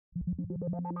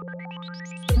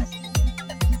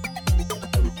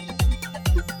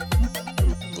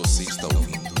Você está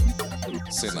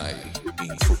ouvindo Senai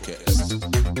Infocast.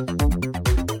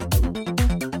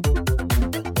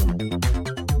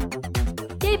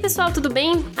 E aí pessoal, tudo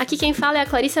bem? Aqui quem fala é a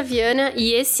Clarissa Viana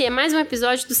e esse é mais um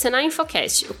episódio do Senai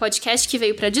Infocast, o podcast que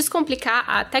veio para descomplicar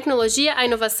a tecnologia, a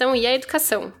inovação e a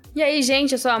educação. E aí,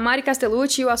 gente, eu sou a Mari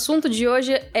Castellucci e o assunto de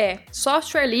hoje é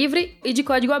software livre e de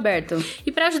código aberto.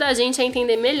 E para ajudar a gente a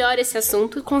entender melhor esse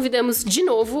assunto, convidamos de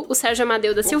novo o Sérgio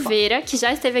Amadeu da Silveira, que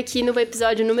já esteve aqui no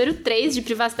episódio número 3 de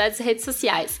Privacidade e Redes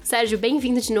Sociais. Sérgio,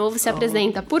 bem-vindo de novo, se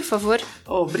apresenta, por favor.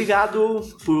 Obrigado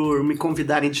por me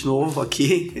convidarem de novo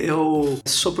aqui. Eu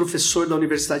sou professor da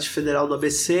Universidade Federal do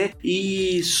ABC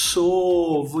e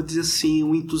sou, vou dizer assim,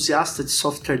 um entusiasta de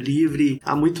software livre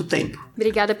há muito tempo.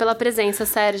 Obrigada pela presença,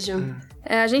 Sérgio.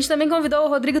 A gente também convidou o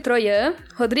Rodrigo Troian.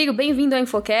 Rodrigo, bem-vindo ao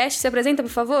Infocast. Se apresenta, por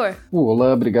favor.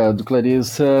 Olá, obrigado,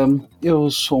 Clarissa.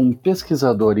 Eu sou um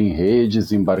pesquisador em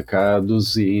redes,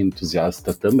 embarcados e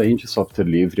entusiasta também de software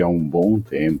livre há um bom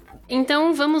tempo.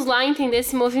 Então, vamos lá entender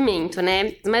esse movimento,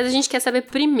 né? Mas a gente quer saber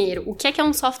primeiro, o que é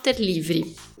um software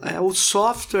livre? O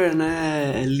software,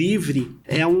 livre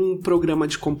é um programa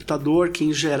de computador que,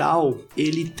 em geral,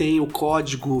 ele tem o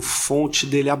código fonte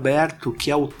dele aberto,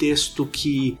 que é o texto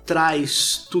que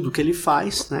traz tudo que ele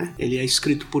faz, né? Ele é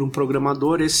escrito por um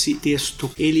programador, esse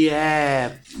texto, ele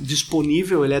é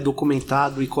disponível, ele é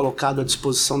documentado e colocado à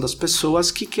disposição das pessoas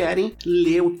que querem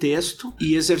ler o texto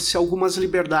e exercer algumas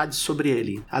liberdades sobre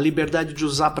ele. A liberdade de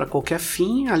usar para qualquer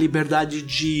fim, a liberdade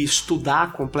de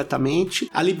estudar completamente,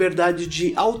 a liberdade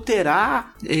de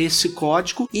alterar esse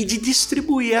código e de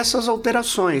distribuir essas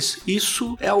alterações.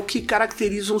 Isso é o que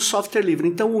caracteriza um software livre.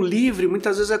 Então o livre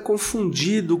muitas vezes é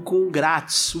confundido com o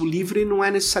grátis. O livre não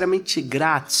é necessariamente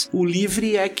grátis. O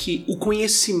livre é que o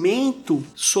conhecimento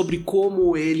sobre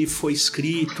como ele foi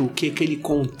escrito, o que ele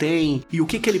contém e o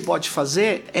que ele pode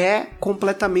fazer é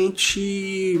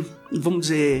completamente, vamos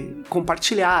dizer,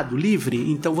 compartilhado, livre.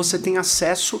 Então você tem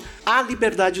acesso à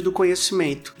liberdade do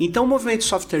conhecimento. Então o movimento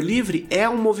software livre é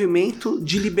um movimento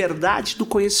de liberdade do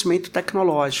conhecimento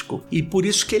tecnológico. E por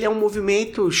isso que ele é um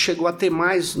movimento, chegou a ter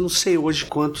mais, não sei hoje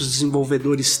quantos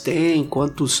desenvolvedores tem,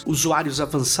 quantos usuários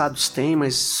avançados tem,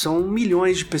 mas são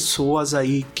milhões de pessoas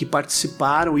aí que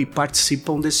participaram e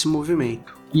participam desse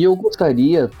movimento. E eu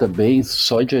gostaria também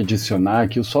só de adicionar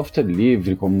que o software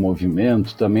livre como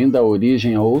movimento também dá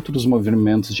origem a outros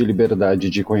movimentos de liberdade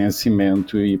de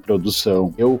conhecimento e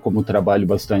produção. Eu, como trabalho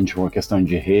bastante com a questão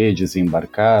de redes e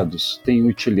embarcados, tenho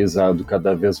utilizado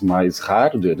cada vez mais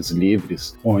hardwares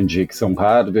livres, que são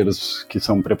hardwares que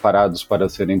são preparados para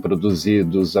serem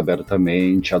produzidos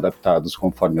abertamente, adaptados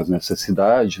conforme as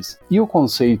necessidades. E o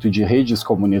conceito de redes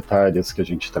comunitárias que a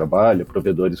gente trabalha,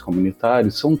 provedores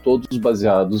comunitários, são todos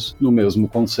baseados no mesmo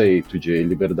conceito de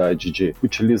liberdade de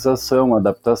utilização,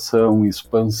 adaptação,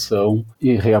 expansão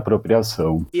e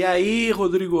reapropriação. E aí,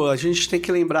 Rodrigo, a gente tem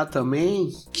que lembrar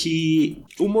também que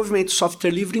o movimento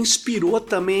software livre inspirou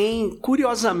também,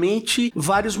 curiosamente,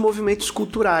 vários movimentos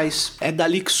culturais. É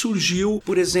dali que surgiu,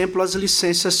 por exemplo, as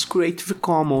licenças Creative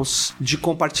Commons, de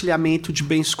compartilhamento de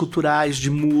bens culturais, de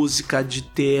música, de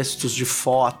textos, de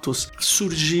fotos.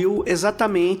 Surgiu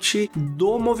exatamente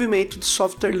do movimento de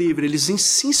software livre. Eles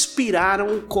se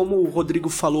inspiraram, como o Rodrigo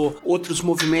falou, outros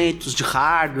movimentos de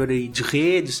hardware e de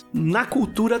redes, na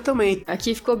cultura também.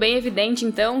 Aqui ficou bem evidente,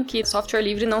 então, que software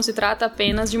livre não se trata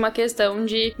apenas de uma questão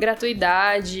de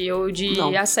gratuidade ou de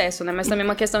acesso, né? Mas também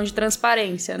uma questão de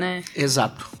transparência, né?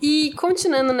 Exato. E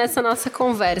continuando nessa nossa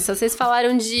conversa, vocês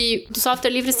falaram do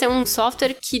software livre ser um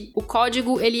software que o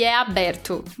código ele é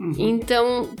aberto. Uhum.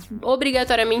 Então,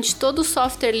 obrigatoriamente, todo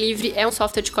software livre é um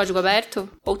software de código aberto?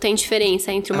 Ou tem diferença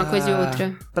entre uma coisa e outra?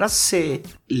 Para ser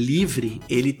livre,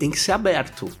 ele tem que ser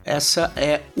aberto. Essa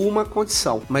é uma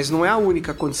condição, mas não é a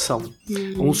única condição.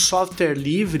 Um software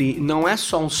livre não é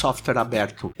só um software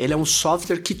aberto. Ele é um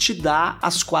software que te dá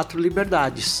as 4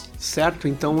 liberdades, certo?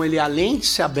 Então ele, além de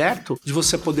ser aberto, de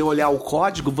você poder olhar o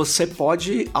código, você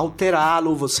pode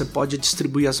alterá-lo, você pode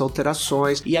distribuir as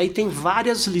alterações. E aí tem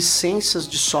várias licenças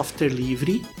de software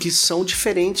livre que são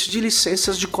diferentes de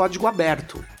licenças de código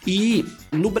aberto. E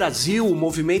no Brasil, o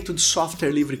movimento de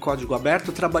software livre e código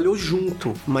aberto trabalhou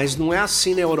junto, mas não é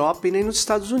assim na Europa e nem nos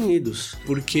Estados Unidos.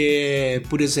 Porque,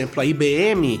 por exemplo, a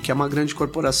IBM, que é uma grande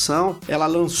corporação, ela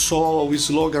lançou o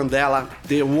slogan dela,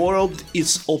 The World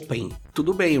is Open.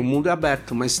 Tudo bem, o mundo é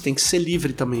aberto, mas tem que ser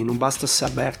livre também, não basta ser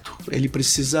aberto. Ele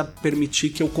precisa permitir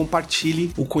que eu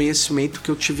compartilhe o conhecimento que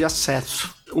eu tive acesso.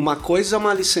 Uma coisa é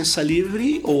uma licença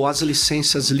livre, ou as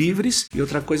licenças livres, e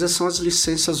outra coisa são as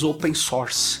licenças open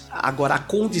source. Agora, a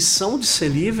condição de ser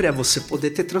livre é você poder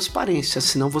ter transparência,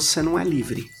 senão você não é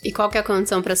livre. E qual que é a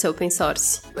condição para ser open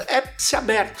source? É ser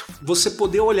aberto. Você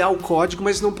poder olhar o código,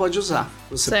 mas não pode usar.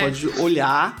 Você pode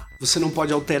olhar... Você não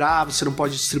pode alterar, você não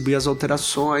pode distribuir as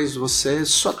alterações, você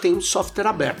só tem um software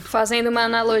aberto. Fazendo uma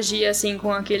analogia, assim,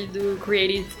 com aquele do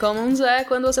Creative Commons, é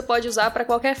quando você pode usar para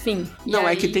qualquer fim. Não,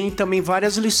 é que tem também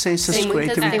várias licenças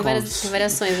Creative Commons. Tem várias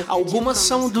variações. Algumas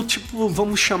são do tipo,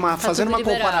 vamos chamar, fazendo uma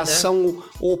comparação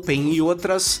open, e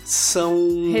outras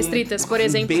são... restritas, por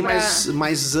exemplo. Bem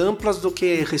mais amplas do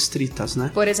que restritas,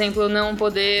 né? Por exemplo, não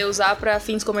poder usar para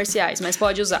fins comerciais, mas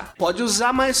pode usar. Pode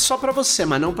usar, mas só para você,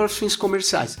 mas não para fins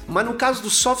comerciais. Mas no caso do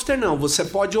software, não. Você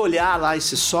pode olhar lá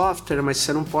esse software, mas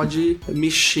você não pode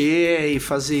mexer e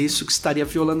fazer isso que estaria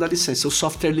violando a licença. O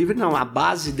software livre, não. A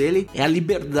base dele é a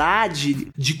liberdade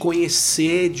de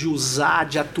conhecer, de usar,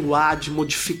 de atuar, de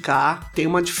modificar. Tem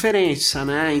uma diferença,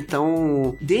 né?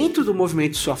 Então, dentro do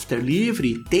movimento de software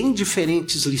livre, tem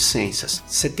diferentes licenças.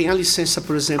 Você tem a licença,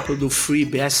 por exemplo, do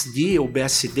FreeBSD ou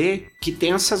BSD, que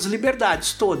tem essas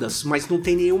liberdades todas, mas não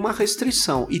tem nenhuma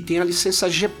restrição. E tem a licença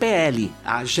GPL,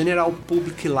 a General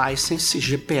Public License,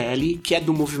 GPL, que é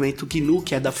do movimento GNU,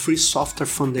 que é da Free Software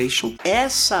Foundation.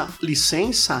 Essa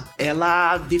licença,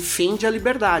 ela defende a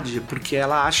liberdade, porque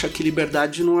ela acha que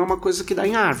liberdade não é uma coisa que dá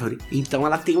em árvore. Então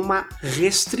ela tem uma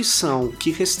restrição.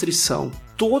 Que restrição?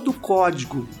 Todo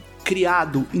código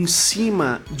criado em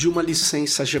cima de uma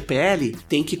licença GPL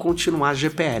tem que continuar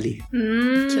GPL.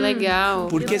 Que legal.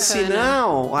 Porque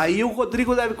senão, aí o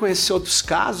Rodrigo deve conhecer outros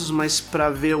casos, mas para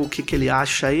ver o que ele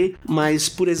acha aí. Mas,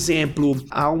 por exemplo,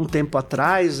 há um tempo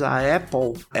atrás, a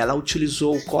Apple, ela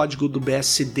utilizou o código do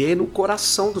BSD no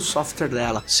coração do software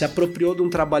dela. Se apropriou de um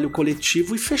trabalho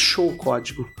coletivo e fechou o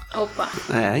código. Opa.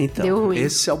 Então,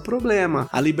 esse é o problema.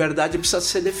 A liberdade precisa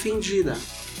ser defendida.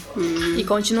 E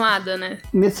continuada, né?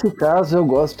 Nesse caso, eu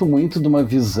gosto muito de uma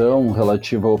visão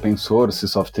relativa ao open source,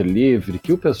 software livre,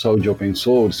 que o pessoal de open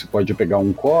source pode pegar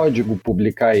um código,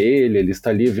 publicar ele está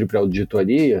livre para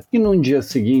auditoria, e num dia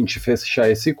seguinte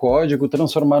fechar esse código,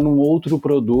 transformar num outro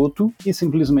produto e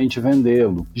simplesmente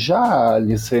vendê-lo. Já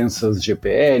licenças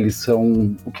GPL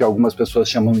são o que algumas pessoas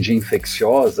chamam de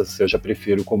infecciosas, eu já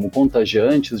prefiro como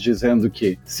contagiantes, dizendo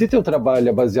que se teu trabalho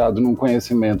é baseado num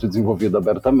conhecimento desenvolvido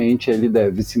abertamente, ele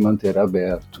deve se manter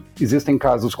aberto. Existem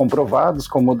casos comprovados,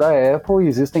 como o da Apple, e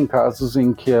existem casos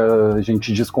em que a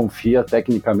gente desconfia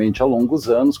tecnicamente há longos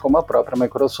anos, como a própria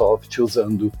Microsoft,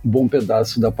 usando um bom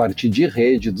pedaço da parte de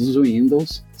rede dos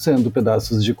Windows, sendo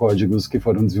pedaços de códigos que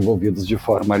foram desenvolvidos de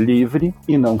forma livre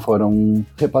e não foram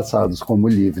repassados como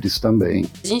livres também.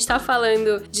 A gente está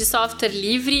falando de software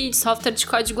livre e de software de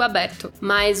código aberto,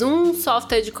 mas um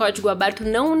software de código aberto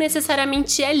não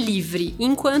necessariamente é livre,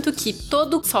 enquanto que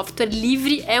todo software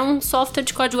livre é um software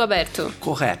de código aberto.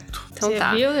 Correto. Então Você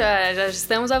tá. viu? Já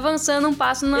estamos avançando um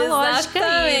passo na lógica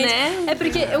aí, né? É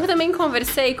porque eu também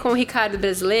conversei com o Ricardo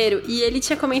Brasileiro e ele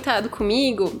tinha comentado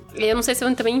comigo, eu não sei se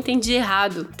eu também entendi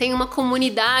errado, tem uma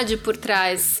comunidade por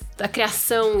trás da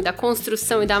criação, da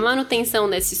construção e da manutenção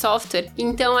desse software,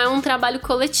 então é um trabalho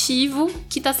coletivo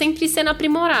que está sempre sendo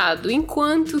aprimorado,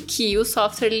 enquanto que o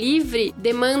software livre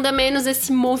demanda menos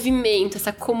esse movimento,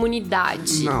 essa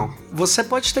comunidade. Não. Você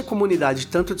pode ter comunidade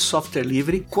tanto de software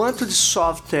livre, quanto de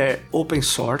software open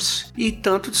source e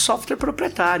tanto de software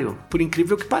proprietário, por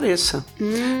incrível que pareça.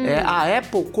 A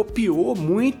Apple copiou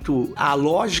muito a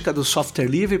lógica do software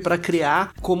livre para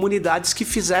criar comunidades que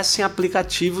fizessem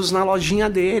aplicativos na lojinha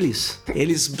deles.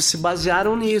 Eles se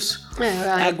basearam nisso.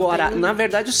 Agora, na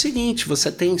verdade é o seguinte, você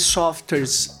tem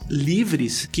softwares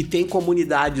livres que tem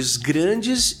comunidades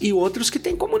grandes e outros que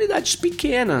tem comunidades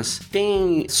pequenas.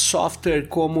 Tem software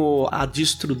como a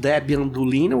distro Debian do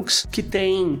Linux que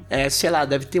tem,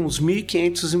 deve ter uns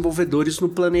 1.500 desenvolvedores no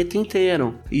planeta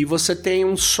inteiro. E você tem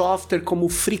um software como o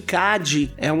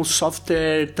FreeCAD, é um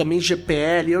software também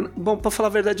GPL. Bom, pra falar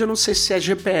a verdade, eu não sei se é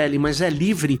GPL, mas é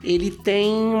livre. Ele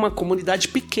tem uma comunidade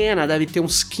pequena, deve ter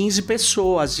uns 15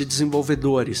 pessoas de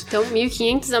desenvolvedores. Então,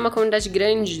 1.500 é uma comunidade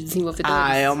grande de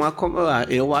desenvolvedores?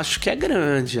 Eu acho que é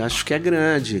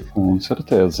grande. Com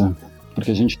certeza.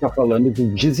 Porque a gente está falando de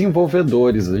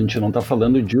desenvolvedores, a gente não está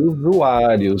falando de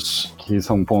usuários, que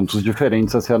são pontos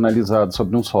diferentes a ser analisados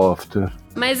sobre um software.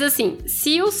 Mas assim,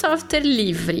 se o software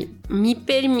livre me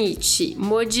permite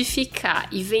modificar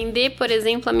e vender, por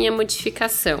exemplo, a minha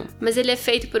modificação, mas ele é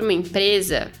feito por uma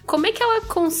empresa, como é que ela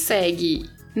consegue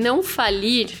não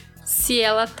falir se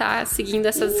ela tá seguindo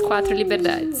essas 4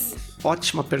 liberdades?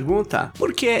 Ótima pergunta.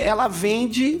 Porque ela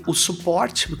vende o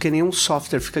suporte, porque nenhum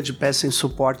software fica de pé sem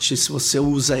suporte se você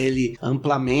usa ele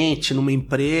amplamente numa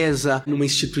empresa, numa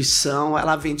instituição.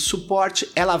 Ela vende suporte,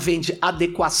 ela vende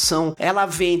adequação, ela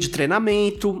vende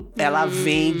treinamento, ela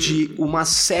vende uma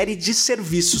série de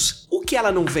serviços. O que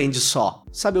ela não vende só?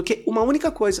 Sabe o quê? Uma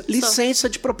única coisa, licença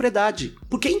de propriedade.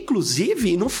 Porque,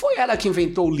 inclusive, não foi ela que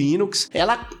inventou o Linux,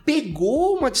 ela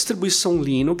pegou uma distribuição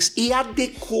Linux e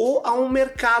adequou a um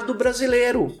mercado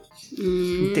brasileiro.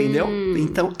 Entendeu?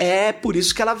 Então é por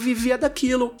isso que ela vivia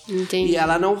daquilo. Entendi. E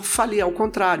ela não falia, ao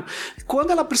contrário.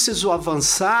 Quando ela precisou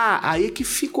avançar, aí que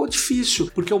ficou difícil,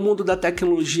 porque o mundo da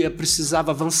tecnologia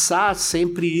precisava avançar,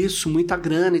 sempre isso, muita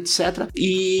grana, etc.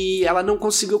 E ela não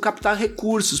conseguiu captar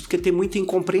recursos, porque tem muita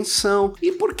incompreensão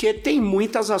e porque tem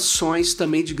muitas ações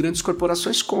também de grandes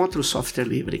corporações contra o software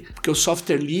livre. Porque o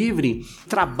software livre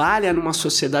trabalha numa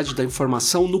sociedade da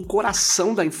informação, no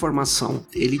coração da informação.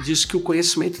 Ele diz que o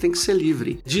conhecimento tem que ser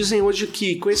livre. Dizem hoje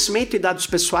que conhecimento e dados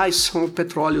pessoais são o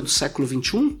petróleo do século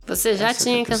XXI. Você já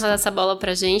tinha cantado essa bola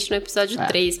pra gente no episódio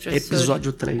 3, professor.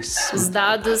 Episódio 3. Os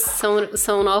dados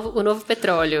são o novo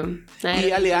petróleo. Né?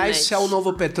 E, aliás, se é o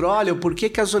novo petróleo, por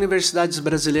que as universidades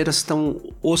brasileiras estão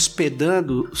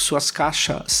hospedando suas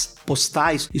caixas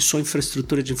postais e sua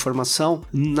infraestrutura de informação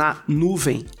na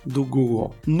nuvem do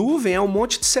Google? Nuvem é um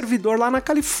monte de servidor lá na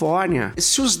Califórnia.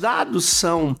 Se os dados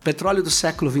são petróleo do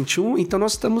século XXI, então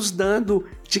nós estamos dando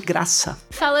de graça.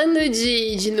 Falando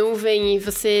de nuvem, e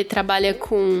você trabalha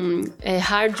com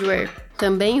hardware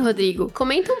também, Rodrigo,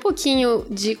 comenta um pouquinho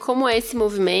de como é esse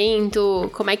movimento,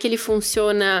 como é que ele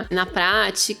funciona na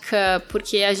prática,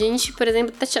 porque a gente, por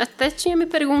exemplo, até tinha me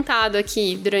perguntado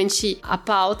aqui durante a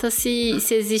pauta se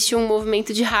existe um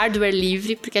movimento de hardware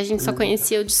livre, porque a gente só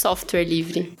conhecia o de software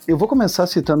livre. Eu vou começar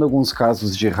citando alguns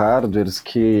casos de hardwares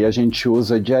que a gente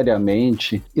usa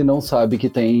diariamente e não sabe que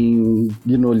tem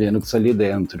GNU Linux ali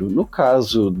dentro. No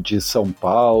caso de São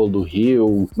Paulo,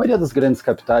 Rio, a maioria das grandes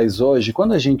capitais hoje,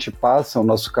 quando a gente passa o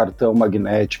nosso cartão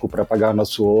magnético para pagar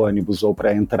nosso ônibus ou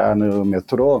para entrar no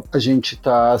metrô, a gente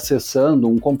está acessando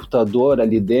um computador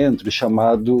ali dentro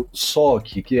chamado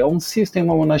SOC, que é um System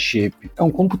on a Chip. É um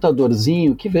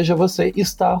computadorzinho que, veja você,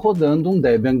 está rodando um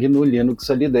Debian GNU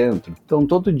Linux ali dentro. Então,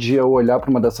 todo dia eu olhar para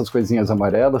uma dessas coisinhas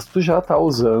amarelas, tu já está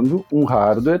usando um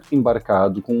hardware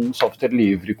embarcado com um software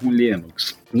livre, com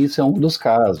Linux. Isso é um dos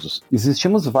casos.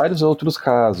 Existimos vários outros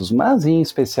casos, mas em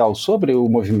especial sobre o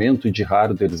movimento de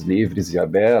hardwares livres e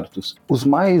abertos, os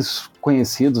mais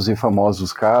conhecidos e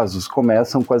famosos casos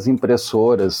começam com as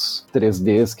impressoras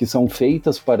 3D que são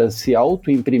feitas para se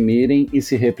auto-imprimirem e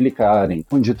se replicarem,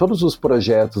 onde todos os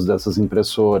projetos dessas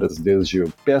impressoras, desde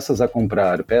peças a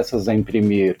comprar, peças a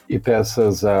imprimir e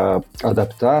peças a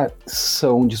adaptar,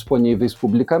 são disponíveis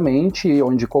publicamente e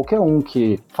onde qualquer um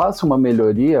que faça uma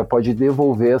melhoria pode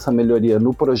devolver essa melhoria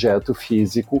no projeto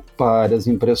físico para as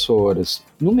impressoras.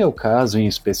 No meu caso, em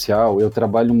especial, eu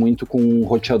trabalho muito com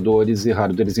roteadores e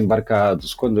hardwares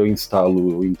embarcados. Quando eu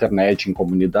instalo internet em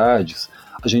comunidades,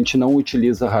 a gente não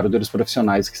utiliza hardwares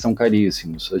profissionais que são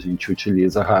caríssimos, a gente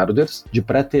utiliza hardwares de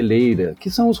prateleira,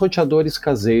 que são os roteadores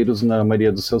caseiros na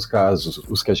maioria dos seus casos,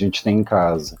 os que a gente tem em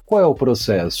casa. Qual é o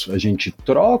processo? A gente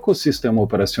troca o sistema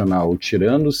operacional,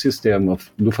 tirando o sistema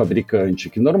do fabricante,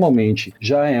 que normalmente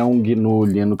já é um GNU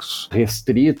Linux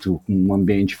restrito, um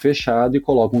ambiente fechado, e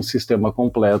coloca um sistema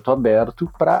completo aberto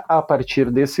para, a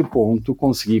partir desse ponto,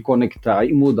 conseguir conectar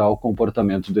e mudar o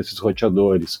comportamento desses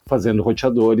roteadores, fazendo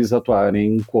roteadores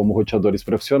atuarem como roteadores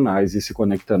profissionais e se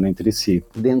conectando entre si.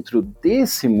 Dentro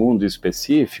desse mundo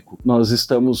específico, nós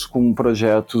estamos com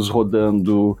projetos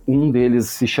rodando, um deles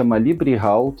se chama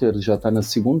LibreRouter, já está na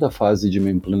segunda fase de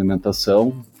uma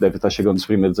implementação, deve estar chegando os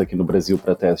primeiros aqui no Brasil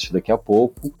para teste daqui a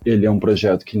pouco. Ele é um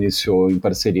projeto que iniciou em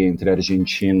parceria entre a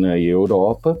Argentina e a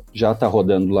Europa, já está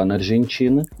rodando lá na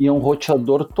Argentina, e é um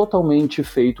roteador totalmente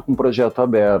feito com projeto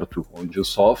aberto, onde o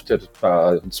software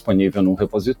está disponível num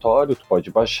repositório, tu pode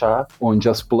baixar, onde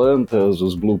as plantas,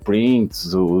 os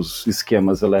blueprints, os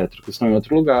esquemas elétricos estão em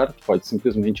outro lugar, tu pode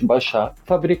simplesmente baixar,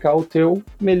 fabricar o teu,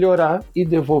 melhorar e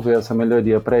devolver essa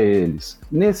melhoria para eles.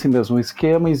 Nesse mesmo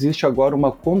esquema, existe agora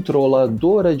uma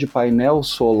controladora de painel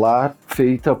solar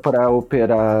feita para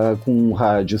operar com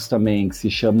rádios também, que se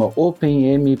chama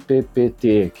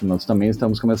OpenMPPT, que nós também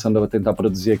estamos começando a tentar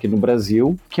produzir aqui no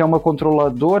Brasil, que é uma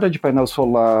controladora de painel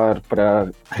solar para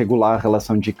regular a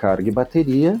relação de carga e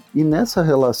bateria, e nessa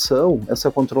relação,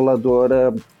 essa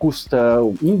controladora custa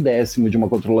 1/10 de uma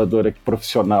controladora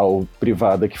profissional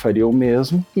privada que faria o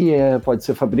mesmo, e pode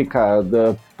ser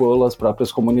fabricada pelas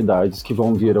próprias comunidades que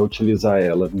vão vir a utilizar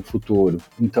ela no futuro.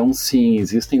 Então, sim,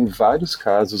 existem vários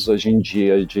casos hoje em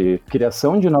dia de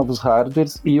criação de novos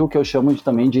hardwares e o que eu chamo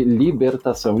também de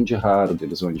libertação de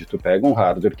hardwares, onde tu pega um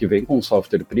hardware que vem com um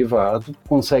software privado,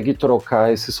 consegue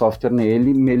trocar esse software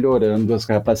nele, melhorando as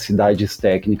capacidades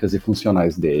técnicas e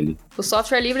funcionais dele. O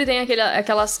software livre tem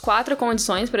aquelas 4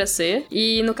 condições para ser,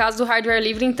 e no caso do hardware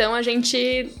livre, então, a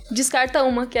gente descarta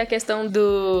uma, que é a questão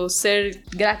do ser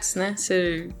grátis, né?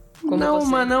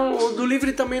 Mas não, o do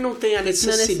livre também não tem a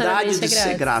necessidade de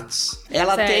ser grátis.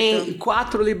 Ela tem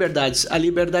 4 liberdades. A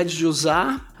liberdade de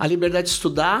usar, a liberdade de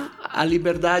estudar, a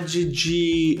liberdade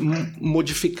de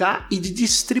modificar e de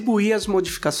distribuir as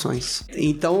modificações.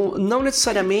 Então, não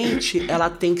necessariamente ela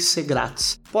tem que ser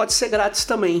grátis. Pode ser grátis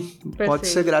também. Perfeito. Pode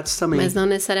ser grátis também. Mas não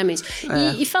necessariamente.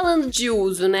 E falando de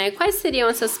uso, né? Quais seriam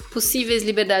essas possíveis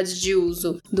liberdades de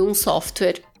uso de um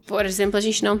software? Por exemplo, a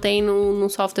gente não tem num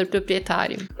software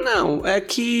proprietário. Não, é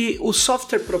que o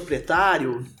software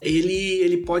proprietário,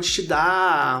 ele pode te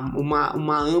dar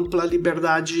uma ampla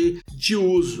liberdade de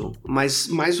uso, mas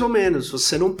mais ou menos,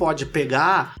 você não pode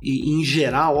pegar e, em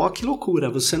geral, ó que loucura,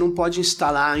 você não pode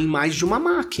instalar em mais de uma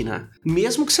máquina.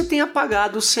 Mesmo que você tenha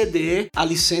pagado o CD, a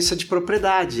licença de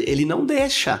propriedade, ele não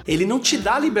deixa, ele não te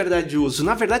dá liberdade de uso.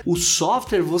 Na verdade, o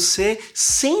software você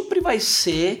sempre vai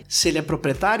ser, se ele é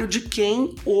proprietário, de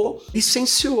quem o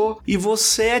licenciou. E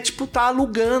você tá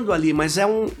alugando ali, mas é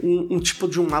um tipo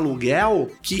de um aluguel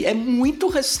que é muito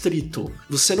restrito.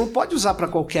 Você não pode usar para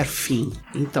qualquer fim.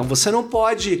 Então, você não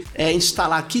pode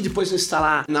instalar aqui, depois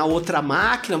instalar na outra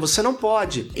máquina, você não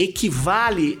pode.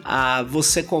 Equivale a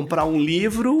você comprar um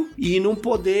livro e não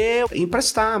poder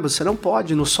emprestar. Você não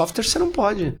pode. No software, você não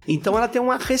pode. Então, ela tem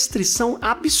uma restrição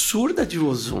absurda de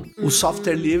uso. O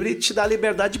software livre te dá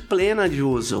liberdade plena de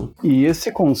uso. E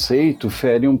esse conceito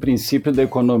fere um princípio da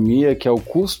economia que é o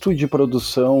custo de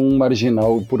produção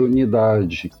marginal por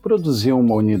unidade. Produzir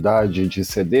uma unidade de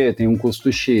CD tem um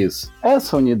custo X.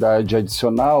 Essa unidade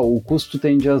adicional, o custo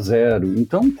tende a 0.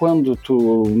 Então, quando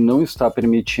tu não está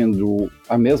permitindo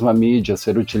a mesma mídia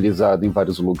ser utilizada em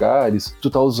vários lugares, tu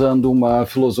está usando uma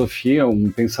filosofia, um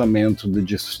pensamento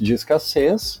de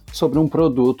escassez sobre um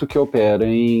produto que opera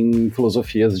em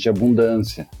filosofias de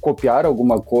abundância. Copiar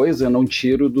alguma coisa, eu não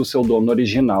tiro do seu dono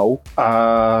original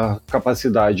a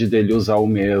capacidade dele usar o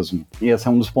mesmo. E esse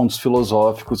é um dos pontos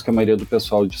filosóficos que a maioria do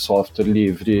pessoal de software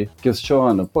livre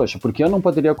questiona. Poxa, por que eu não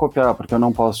poderia copiar? Por que eu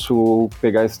não posso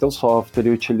pegar esse teu software e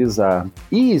utilizar?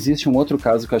 E existe um outro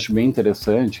caso que eu acho bem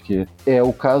interessante, que é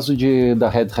o caso da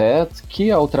Red Hat, que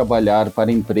ao trabalhar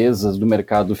para empresas do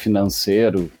mercado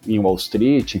financeiro em Wall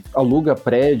Street, aluga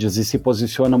prédios e se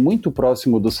posiciona muito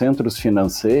próximo dos centros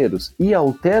financeiros e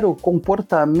altera o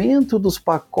comportamento dos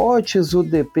pacotes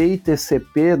UDP e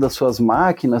TCP das suas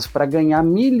máquinas para ganhar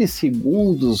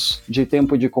milissegundos de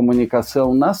tempo de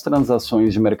comunicação nas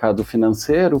transações de mercado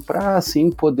financeiro para assim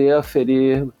poder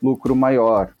aferir lucro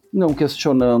maior. Não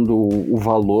questionando o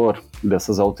valor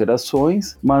dessas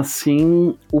alterações, mas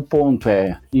sim o ponto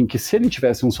em que se ele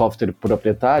tivesse um software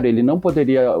proprietário, ele não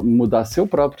poderia mudar seu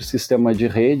próprio sistema de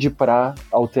rede para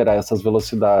alterar essas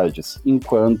velocidades,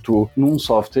 enquanto num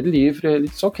software livre ele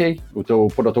diz, ok, o teu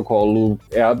protocolo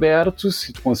é aberto,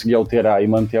 se tu conseguir alterar e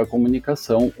manter a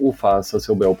comunicação, o faça a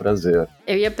seu bel prazer.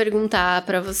 Eu ia perguntar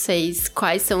para vocês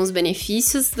quais são os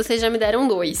benefícios, vocês já me deram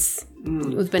 2.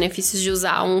 Os benefícios de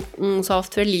usar um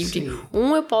software livre. Sim.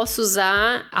 Eu posso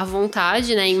usar à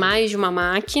vontade, né, em mais de uma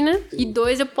máquina. E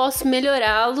 2, eu posso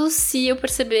melhorá-lo se eu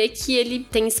perceber que ele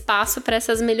tem espaço para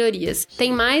essas melhorias.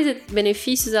 Tem mais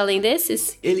benefícios além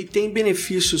desses? Ele tem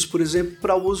benefícios, por exemplo,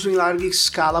 para uso em larga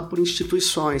escala por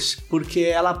instituições, porque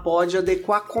ela pode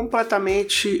adequar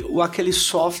completamente aquele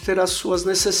software às suas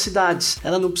necessidades.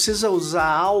 Ela não precisa usar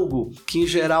algo que, em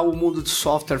geral, o mundo de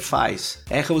software faz.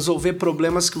 É resolver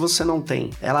problemas que você não tem.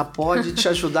 Ela pode te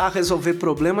ajudar a resolver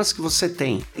problemas que você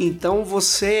tem. Então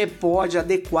você pode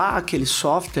adequar aquele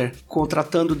software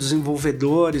contratando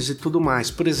desenvolvedores e tudo mais.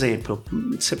 Por exemplo,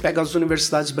 você pega as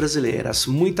universidades brasileiras,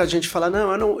 muita gente fala,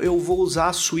 eu vou usar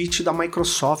a suíte da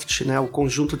Microsoft, né, o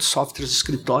conjunto de softwares de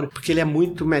escritório, porque ele é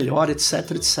muito melhor,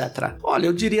 etc, etc. Olha,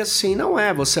 eu diria assim, não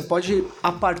é. Você pode,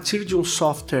 a partir de um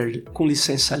software com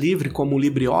licença livre, como o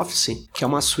LibreOffice, que é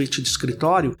uma suíte de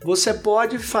escritório, você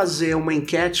pode fazer uma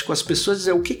enquete com as as pessoas,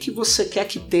 dizer o que você quer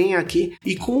que tenha aqui.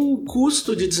 E com um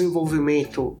custo de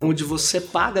desenvolvimento, onde você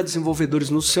paga desenvolvedores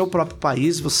no seu próprio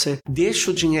país, você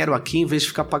deixa o dinheiro aqui, em vez de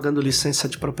ficar pagando licença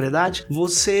de propriedade,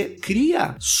 você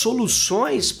cria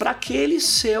soluções para aquele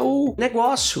seu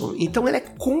negócio. Então ele é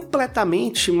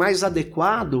completamente mais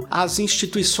adequado às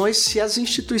instituições, se as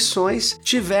instituições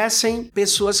tivessem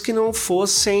pessoas que não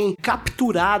fossem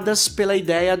capturadas pela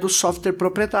ideia do software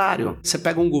proprietário. Você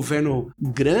pega um governo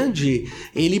grande,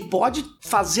 ele pode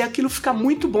fazer aquilo ficar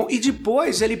muito bom e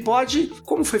depois ele pode,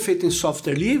 como foi feito em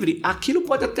software livre, aquilo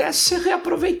pode até ser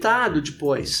reaproveitado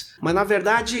depois. Mas na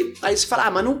verdade, aí você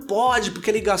fala, mas não pode porque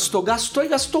ele gastou e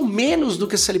gastou menos do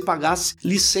que se ele pagasse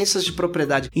licenças de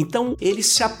propriedade. Então ele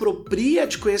se apropria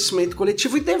de conhecimento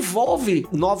coletivo e devolve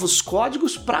novos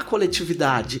códigos para a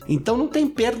coletividade. Então não tem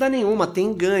perda nenhuma,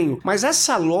 tem ganho. Mas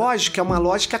essa lógica é uma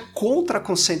lógica contra a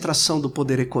concentração do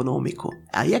poder econômico.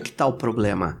 Aí é que tá o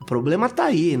problema. O problema tá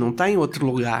aí, não tá em outro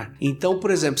lugar. Então,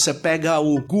 por exemplo, você pega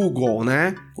o Google,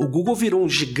 né? O Google virou um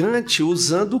gigante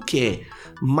usando o quê?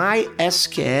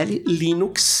 MySQL,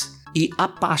 Linux e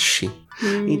Apache.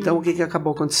 Então o que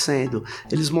acabou acontecendo?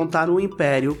 Eles montaram um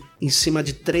império em cima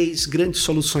de 3 grandes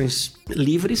soluções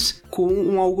livres com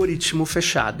um algoritmo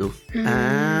fechado.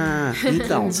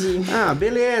 Então.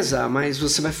 Beleza, mas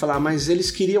você vai falar, mas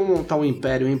eles queriam montar um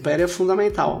império, o império é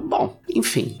fundamental. Bom,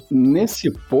 enfim.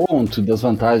 Nesse ponto das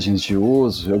vantagens de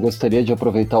uso, eu gostaria de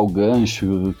aproveitar o gancho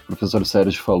que o professor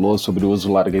Sérgio falou sobre o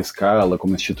uso larga escala,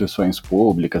 como instituições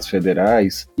públicas,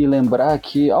 federais, e lembrar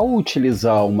que ao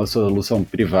utilizar uma solução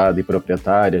privada e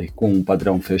proprietária com um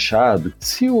padrão fechado,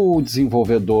 se o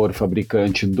desenvolvedor,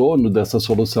 fabricante, dono dessa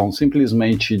solução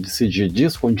simplesmente decidir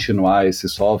descontinuar esse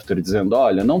software, dizendo,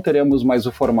 olha, não teremos mais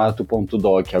o formato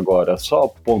 .doc agora,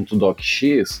 só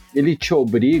 .docx, ele te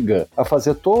obriga a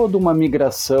fazer toda uma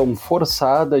migração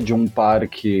forçada de um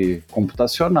parque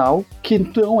computacional que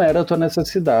não era a tua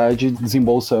necessidade,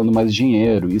 desembolsando mais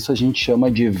dinheiro. Isso a gente chama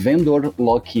de vendor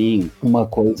lock-in, uma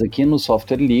coisa que no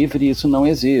software livre isso não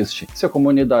existe. Se a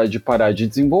comunidade parar de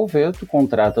desenvolver, tu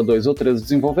contrata 2 ou 3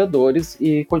 desenvolvedores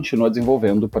e continua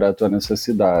desenvolvendo para a tua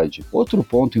necessidade. Outro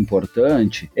ponto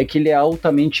importante é que ele é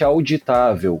altamente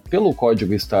auditável. Pelo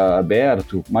código estar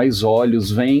aberto, mais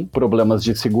olhos veem problemas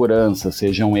de segurança,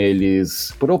 sejam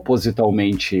eles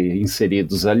propositalmente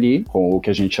inseridos ali, com o que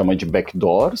a gente chama de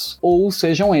backdoors, ou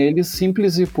sejam eles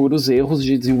simples e puros erros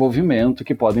de desenvolvimento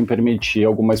que podem permitir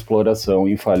alguma exploração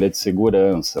em falha de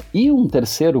segurança. E um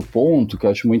terceiro ponto que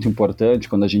eu acho muito importante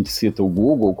quando a gente cita o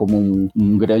Google como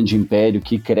um grande império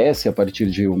que cresce a partir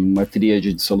de uma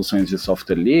tríade de soluções de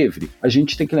software livre, a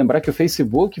gente tem que lembrar que o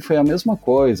Facebook foi a mesma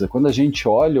coisa. Quando a gente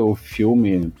olha o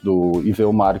filme e vê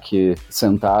o Mark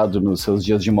sentado nos seus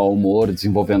dias de mau humor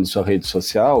desenvolvendo sua rede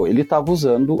social, ele estava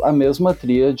usando a mesma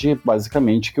tríade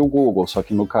basicamente que o Google, só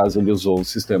que no caso ele usou o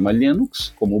sistema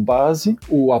Linux como base,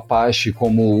 o Apache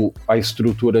como a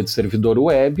estrutura de servidor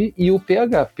web e o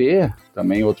PHP,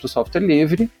 também outro software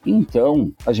livre.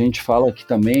 Então, a gente fala que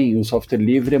também o software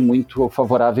livre é muito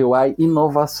favorável à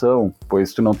inovação,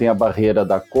 pois tu não tem a barreira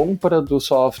da compra do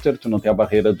software, tu não tem a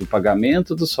barreira do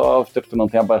pagamento do software, tu não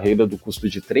tem a barreira do custo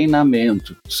de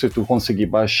treinamento. Se tu conseguir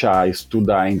baixar,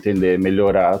 estudar, entender,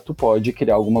 melhorar, tu pode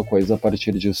criar alguma coisa a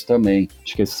partir disso também.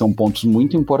 Acho que esses são pontos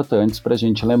muito importantes para a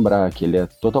gente lembrar, que ele é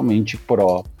totalmente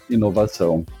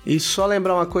pró-inovação. E só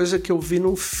lembrar uma coisa que eu vi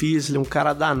no Fizzle, um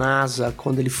cara da NASA,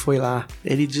 quando ele foi lá,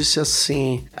 ele disse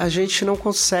assim, a gente não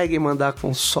consegue mandar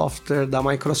com software da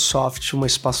Microsoft uma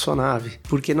espaçonave,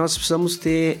 porque nós precisamos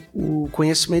ter o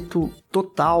conhecimento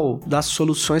total das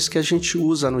soluções que a gente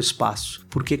usa no espaço,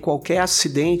 porque qualquer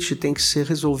acidente tem que ser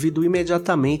resolvido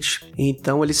imediatamente,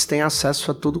 então eles têm acesso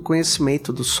a todo o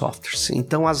conhecimento dos softwares.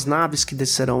 Então as naves que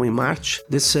descerão em Marte,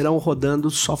 descerão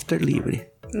rodando software livre.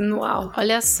 Uau.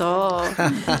 Olha só.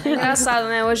 É engraçado,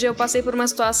 né? Hoje eu passei por uma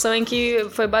situação em que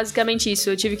foi basicamente isso.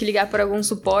 Eu tive que ligar para algum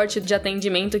suporte de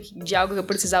atendimento de algo que eu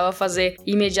precisava fazer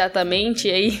imediatamente.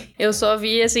 E aí eu só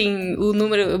vi, assim, o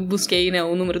número... Eu busquei, né,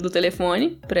 o número do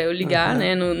telefone pra eu ligar,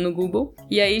 né, no Google.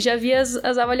 E aí já vi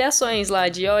as avaliações lá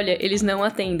de, olha, eles não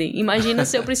atendem. Imagina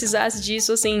se eu precisasse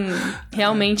disso, assim,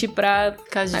 realmente pra...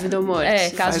 Caso de vida ou morte. É,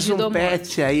 caso de vida ou morte. Faz um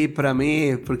pet aí pra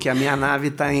mim, porque a minha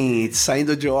nave tá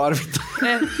saindo de órbita.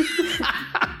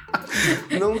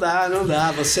 Não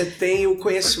dá. Você tem o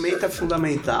conhecimento é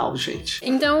fundamental, gente.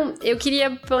 Então, eu queria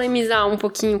polemizar um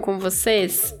pouquinho com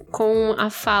vocês, com a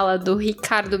fala do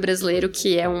Ricardo Brasileiro,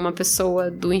 que é uma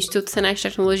pessoa do Instituto Senai de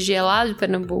Tecnologia lá de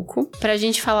Pernambuco, pra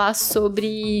gente falar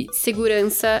sobre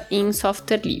segurança em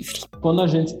software livre. Quando a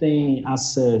gente tem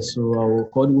acesso ao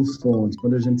código-fonte,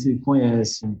 quando a gente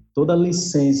conhece toda a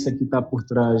licença que está por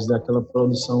trás daquela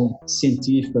produção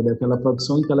científica, daquela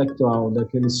produção intelectual,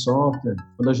 daquele software,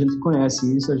 quando a gente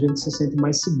conhece isso, a gente se sente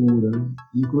mais seguro, né?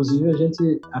 Inclusive, a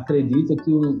gente acredita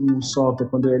que um software,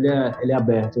 quando ele é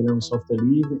aberto, ele é um software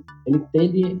livre, ele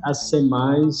tende a ser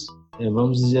mais,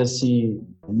 vamos dizer assim,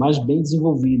 mais bem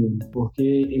desenvolvido, porque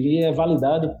ele é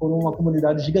validado por uma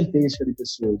comunidade gigantesca de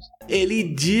pessoas. Ele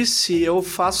disse, eu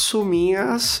faço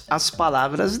minhas as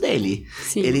palavras dele.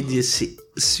 Sim. Ele disse,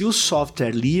 se o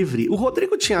software livre... O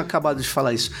Rodrigo tinha acabado de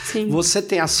falar isso. Sim. Você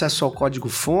tem acesso ao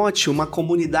código-fonte, uma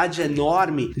comunidade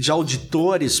enorme de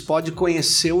auditores pode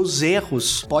conhecer os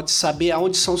erros, pode saber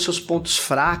aonde são seus pontos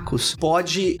fracos,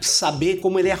 pode saber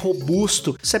como ele é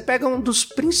robusto. Você pega um dos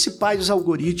principais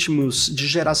algoritmos de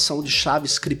geração de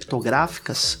chaves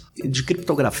criptográficas, de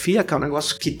criptografia, que é um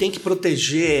negócio que tem que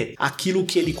proteger aquilo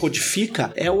que ele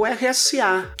codifica, é o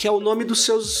RSA, que é o nome dos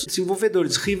seus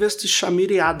desenvolvedores, Rivest,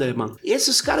 Shamir e Aderman.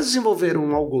 Esses caras desenvolveram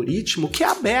um algoritmo que é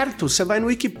aberto, você vai no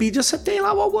Wikipedia, você tem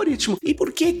lá o algoritmo. E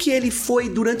por que que ele foi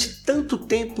durante tanto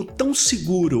tempo tão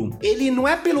seguro? Ele não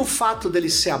é pelo fato dele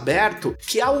ser aberto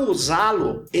que ao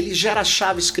usá-lo, ele gera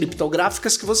chaves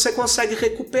criptográficas que você consegue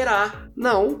recuperar.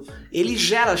 Não, ele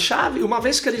gera a chave, uma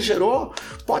vez que ele gerou,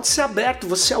 pode ser aberto,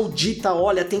 você audita,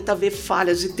 olha, tenta ver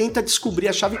falhas e tenta descobrir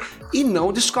a chave e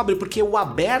não descobre, porque o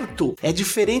aberto é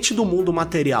diferente do mundo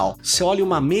material. Você olha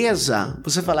uma mesa,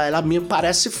 você fala, ela me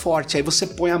parece forte, aí você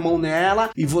põe a mão nela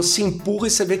e você empurra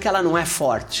e você vê que ela não é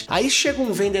forte. Aí chega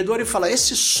um vendedor e fala,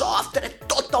 esse software é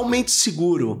totalmente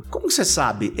seguro. Como que você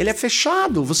sabe? Ele é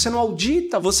fechado, você não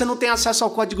audita, você não tem acesso ao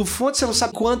código-fonte, você não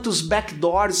sabe quantos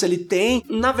backdoors ele tem.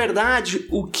 Na verdade,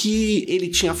 o que ele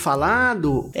tinha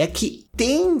falado é que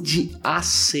tende a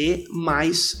ser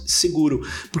mais seguro,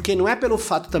 porque não é pelo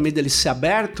fato também dele ser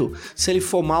aberto, se ele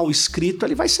for mal escrito,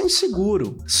 ele vai ser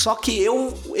inseguro. Só que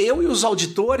eu e os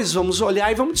auditores vamos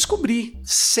olhar e vamos descobrir,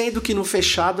 sendo que no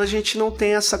fechado a gente não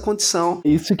tem essa condição.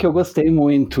 Isso que eu gostei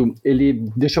muito, ele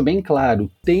deixou bem claro,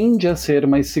 tende a ser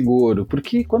mais seguro,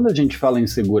 porque quando a gente fala em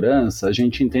segurança, a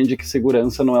gente entende que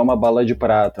segurança não é uma bala de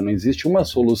prata, não existe uma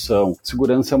solução,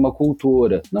 segurança é uma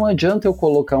cultura. Não adianta eu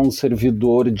colocar um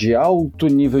servidor de alto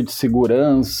nível de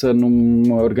segurança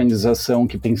numa organização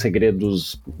que tem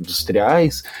segredos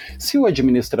industriais, se o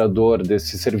administrador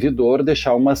desse servidor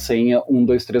deixar uma senha 1,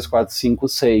 2, 3, 4, 5,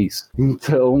 6.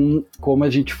 Então, como a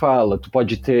gente fala, tu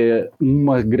pode ter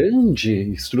uma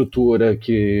grande estrutura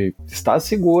que está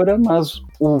segura, mas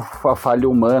a falha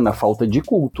humana, a falta de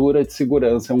cultura de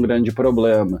segurança é um grande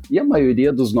problema. E a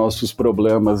maioria dos nossos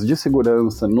problemas de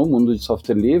segurança no mundo de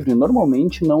software livre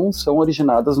normalmente não são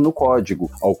originadas no código,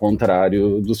 ao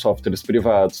contrário dos softwares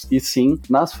privados, e sim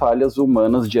nas falhas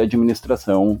humanas de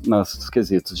administração nos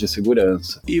quesitos de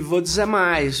segurança. E vou dizer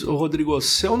mais, Rodrigo,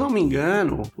 se eu não me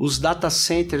engano, os data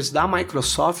centers da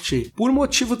Microsoft, por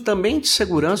motivo também de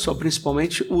segurança, ou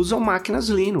principalmente, usam máquinas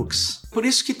Linux. Por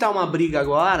isso que tá uma briga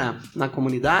agora na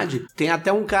comunidade. Tem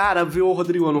até um cara, viu,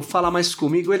 Rodrigo, não fala mais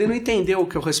comigo, ele não entendeu o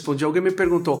que eu respondi. Alguém me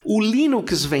perguntou, o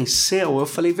Linux venceu? Eu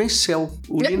falei, venceu.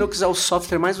 O Linux é o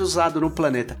software mais usado no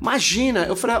planeta. Imagina,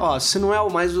 eu falei, se não é o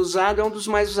mais usado, é um dos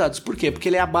mais usados. Por quê? Porque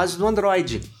ele é a base do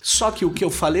Android. Só que o que eu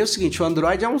falei é o seguinte, o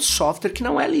Android é um software que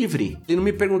não é livre. Ele não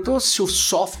me perguntou se o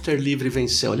software livre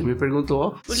venceu, ele me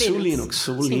perguntou se o Linux.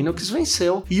 O Linux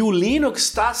venceu. E o Linux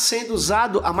está sendo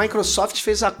usado, a Microsoft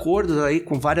fez acordos aí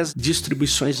com várias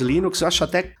distribuições Linux, eu acho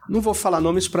até, não vou falar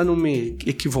nomes para não me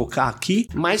equivocar aqui,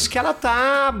 mas que ela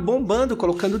tá bombando,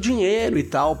 colocando dinheiro e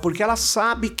tal, porque ela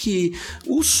sabe que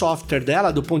o software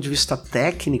dela, do ponto de vista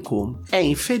técnico, é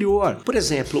inferior. Por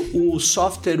exemplo, o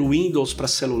software Windows para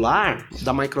celular,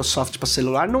 da Microsoft para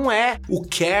celular, não é o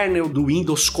kernel do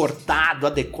Windows cortado,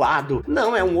 adequado,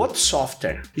 não, é um outro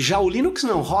software. Já o Linux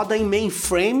não, roda em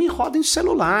mainframe e roda em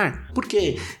celular. Por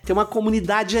quê? Tem uma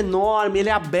comunidade enorme, ele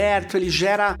é aberto, ele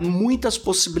gera muitas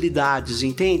possibilidades,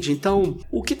 entende? Então,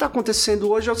 o que está acontecendo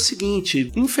hoje é o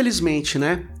seguinte, infelizmente,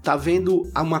 né? Tá vendo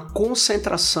uma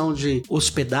concentração de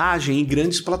hospedagem em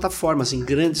grandes plataformas, em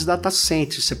grandes data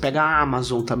centers. Você pega a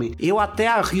Amazon também. Eu até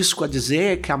arrisco a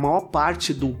dizer que a maior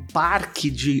parte do parque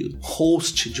de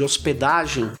host, de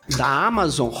hospedagem da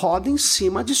Amazon roda em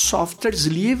cima de softwares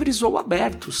livres ou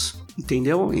abertos.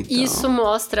 entendeu? Então... Isso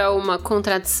mostra uma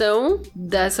contradição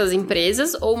dessas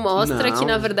empresas ou mostra que,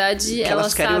 na verdade, que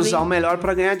elas querem sabem... usar o melhor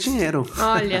pra ganhar dinheiro.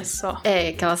 Olha só.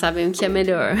 Que elas sabem o que é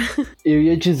melhor. Eu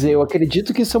ia dizer, eu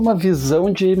acredito que isso é uma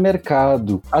visão de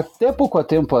mercado. Até pouco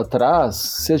tempo atrás,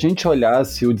 se a gente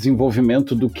olhasse o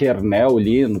desenvolvimento do kernel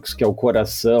Linux, que é o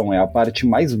coração, é a parte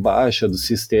mais baixa do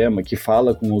sistema, que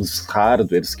fala com os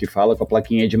hardwares, que fala com a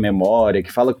plaquinha de memória,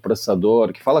 que fala com o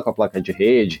processador, que fala com a placa de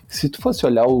rede, se tu fosse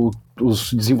olhar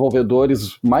os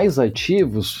desenvolvedores mais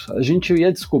ativos, a gente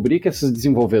ia descobrir que esses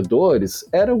desenvolvedores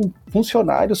eram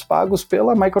funcionários pagos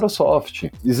pela Microsoft.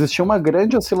 Existia uma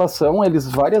grande oscilação, eles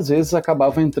várias vezes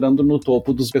acabavam entrando no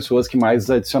topo das pessoas que mais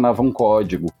adicionavam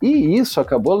código. E isso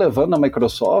acabou levando a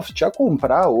Microsoft a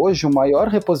comprar hoje o maior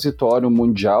repositório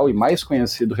mundial e mais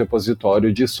conhecido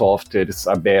repositório de softwares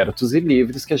abertos e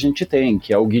livres que a gente tem,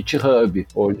 que é o GitHub.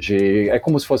 Hoje é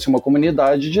como se fosse uma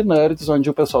comunidade de nerds onde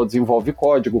o pessoal desenvolve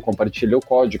código, compartilha o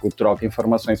código, troca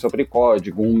informações sobre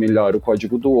código, um melhora o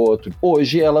código do outro.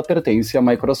 Hoje ela pertence à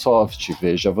Microsoft,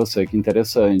 veja você que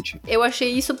interessante. Eu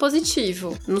achei isso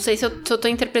positivo. Não sei se eu tô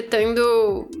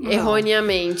interpretando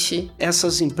erroneamente.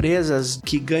 Essas empresas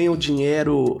que ganham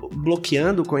dinheiro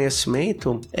bloqueando o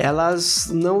conhecimento, elas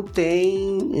não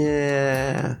têm...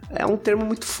 É um termo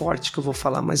muito forte que eu vou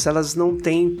falar, mas elas não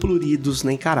têm pluridos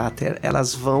nem caráter.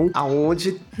 Elas vão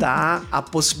aonde está a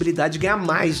possibilidade de ganhar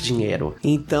mais dinheiro.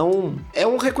 Então, é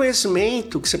um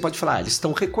reconhecimento que você pode falar, eles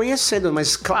estão reconhecendo,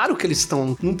 mas claro que eles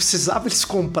estão, não precisava eles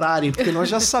comprarem, porque nós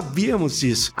já sabíamos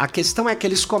disso. A questão é que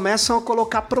eles começam a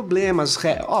colocar problemas.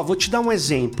 Vou te dar um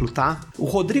exemplo, tá? O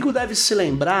Rodrigo deve se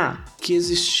lembrar que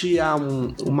existia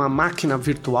uma máquina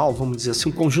virtual, vamos dizer assim,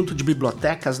 um conjunto de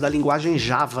bibliotecas da linguagem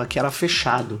Java, que era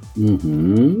fechado.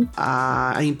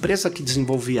 A empresa que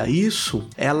desenvolvia isso,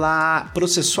 ela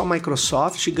processou a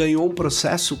Microsoft e ganhou um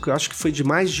processo que eu acho que foi de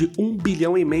mais de $1,5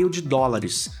 bilhão.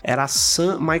 Era a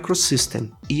Sun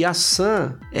Microsystem. E a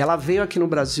Sun, ela veio aqui no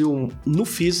Brasil no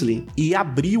Fizzly e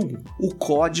abriu o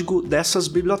código dessas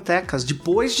bibliotecas,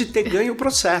 depois de ter ganho o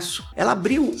processo. Ela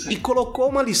abriu e colocou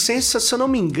uma licença, se eu não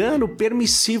me engano,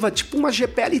 permissiva, tipo uma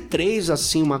GPL3,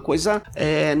 assim, uma coisa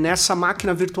nessa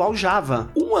máquina virtual Java.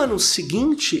 Um ano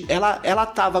seguinte, ela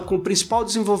estava com o principal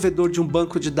desenvolvedor de um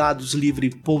banco de dados livre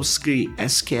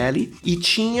PostgreSQL e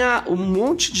tinha um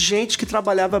monte de gente que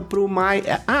trabalhava para o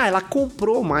ela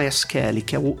comprou o MySQL,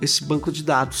 que é esse banco de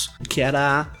dados, que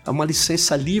era uma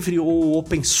licença livre ou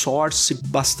open source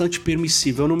bastante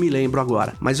permissível, eu não me lembro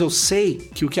agora. Mas eu sei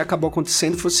que o que acabou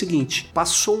acontecendo foi o seguinte,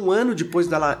 passou um ano depois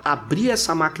dela abrir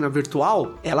essa máquina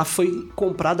virtual, ela foi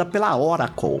comprada pela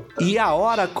Oracle. E a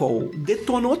Oracle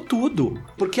detonou tudo,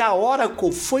 porque a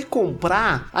Oracle foi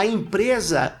comprar a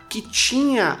empresa que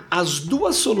tinha as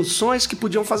duas soluções que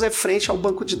podiam fazer frente ao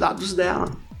banco de dados dela.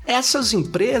 Essas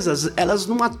empresas, elas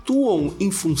não atuam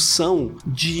em função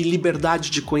de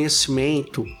liberdade de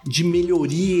conhecimento, de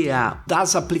melhoria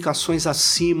das aplicações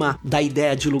acima da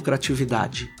ideia de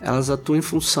lucratividade. Elas atuam em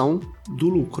função do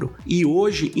lucro. E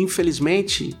hoje,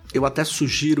 infelizmente, eu até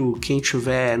sugiro quem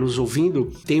estiver nos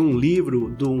ouvindo, tem um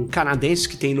livro de um canadense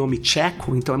que tem nome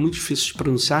tcheco, então é muito difícil de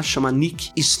pronunciar, chama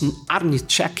Nick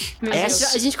Srnicek.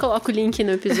 A gente coloca o link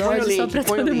no episódio só pra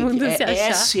todo mundo se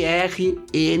achar. Srnicek.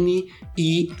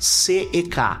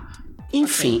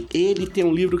 Enfim, ele tem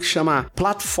um livro que chama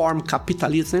Platform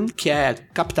Capitalism, que é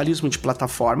capitalismo de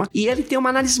plataforma, e ele tem uma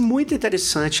análise muito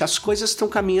interessante. As coisas estão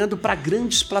caminhando para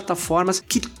grandes plataformas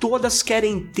que todas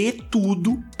querem ter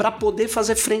tudo para poder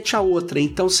fazer frente à outra.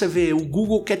 Então você vê, o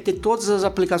Google quer ter todas as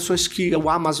aplicações que o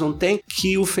Amazon tem,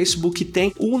 que o Facebook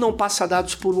tem, um não passa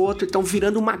dados por outro, então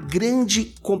virando uma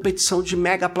grande competição de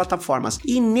mega plataformas.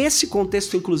 E nesse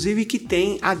contexto, inclusive, que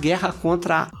tem a guerra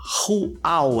contra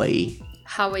a Huawei.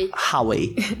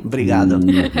 Obrigado.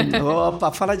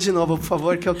 Opa, fala de novo, por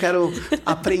favor, que eu quero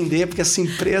aprender, porque essa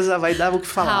empresa vai dar o que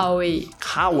falar. Huawei.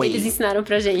 Eles ensinaram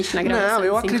pra gente na gravação. Não,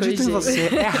 eu acredito em você.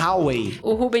 É Huawei.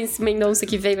 O Rubens Mendonça,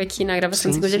 que veio aqui na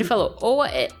gravação 5G, ele falou, ou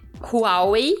é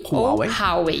Huawei ou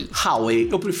Huawei. Huawei.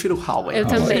 Eu prefiro Huawei. Eu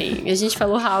também. A gente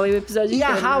falou Huawei o episódio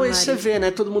inteiro. E a Huawei, você vê, né?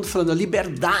 Todo mundo falando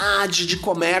liberdade de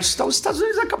comércio. Então, os Estados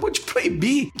Unidos acabou de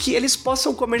proibir que eles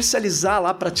possam comercializar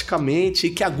lá praticamente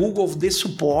e que a Google dê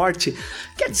suporte.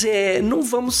 Quer dizer, não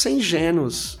vamos ser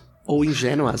ingênuos. ou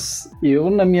ingênuas. Eu,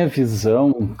 na minha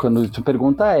visão, quando tu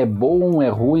pergunta, é bom, é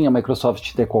ruim a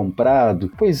Microsoft ter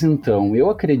comprado? Pois então, eu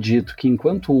acredito que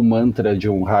enquanto o mantra de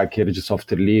um hacker de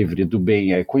software livre do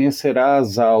bem é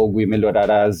conhecerás algo e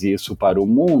melhorarás isso para o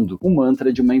mundo, o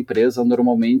mantra de uma empresa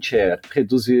normalmente é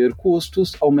reduzir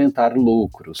custos, aumentar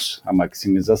lucros, a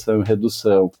maximização e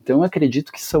redução. Então eu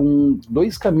acredito que são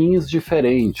dois caminhos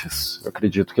diferentes. Eu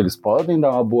acredito que eles podem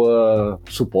dar uma boa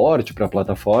suporte para a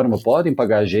plataforma, podem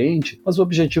pagar a gente, mas o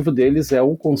objetivo deles é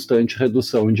uma constante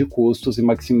redução de custos e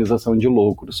maximização de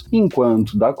lucros.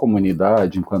 Enquanto da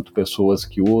comunidade, enquanto pessoas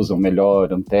que usam,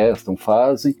 melhoram, testam,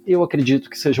 fazem, eu acredito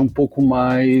que seja um pouco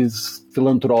mais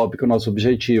filantrópico o nosso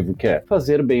objetivo, que é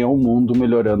fazer bem ao mundo,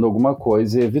 melhorando alguma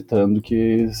coisa e evitando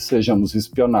que sejamos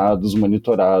espionados,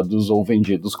 monitorados ou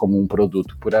vendidos como um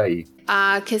produto por aí.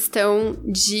 A questão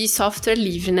de software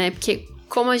livre, né? Porque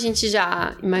como a gente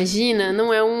já imagina,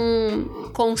 não é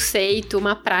um conceito,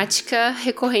 uma prática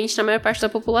recorrente na maior parte da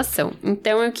população.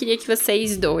 Então eu queria que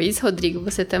vocês dois, Rodrigo,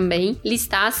 você também,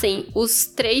 listassem os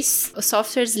 3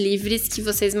 softwares livres que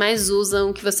vocês mais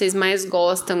usam, que vocês mais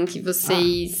gostam, que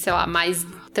vocês, sei lá, mais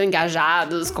estão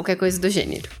engajados, qualquer coisa do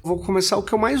gênero. Vou começar o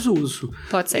que eu mais uso.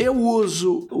 Pode ser. Eu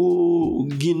uso o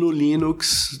GNU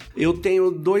Linux. Eu tenho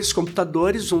 2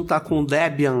 computadores, um tá com o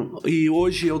Debian e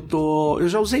hoje eu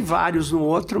já usei vários no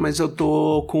outro, mas eu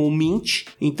tô com o Mint.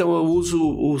 Então eu uso,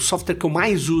 o software que eu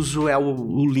mais uso é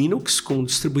o Linux, com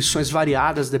distribuições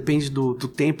variadas, depende do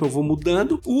tempo eu vou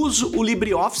mudando. Uso o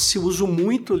LibreOffice, uso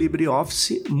muito o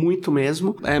LibreOffice, muito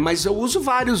mesmo. Mas eu uso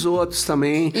vários outros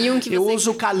também. E um que eu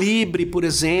uso o Calibre, por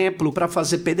exemplo, para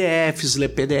fazer PDFs, ler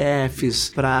PDFs,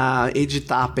 para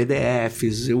editar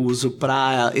PDFs, eu uso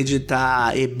para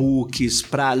editar e-books,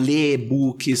 para ler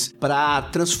e-books, para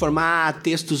transformar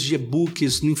textos de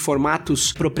e-books em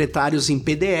formatos proprietários em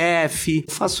PDF. Eu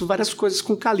faço várias coisas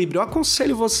com o Calibre. Eu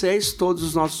aconselho vocês, todos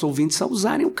os nossos ouvintes, a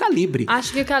usarem o Calibre.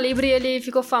 Acho que o Calibre ele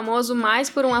ficou famoso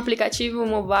mais por um aplicativo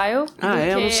mobile.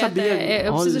 Eu não sabia.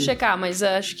 Eu preciso checar, mas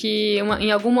acho que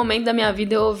em algum momento da minha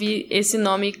vida eu ouvi esse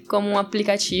nome como um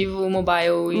aplicativo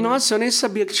mobile. Nossa, eu nem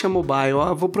sabia que tinha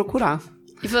mobile. Vou procurar.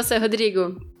 E você,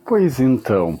 Rodrigo? Pois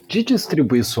então, de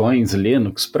distribuições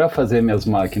Linux para fazer minhas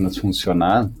máquinas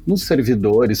funcionar, nos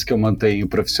servidores que eu mantenho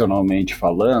profissionalmente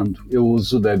falando, eu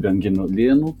uso o Debian GNU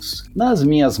Linux. Nas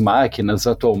minhas máquinas,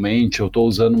 atualmente, eu estou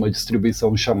usando uma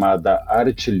distribuição chamada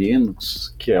Arch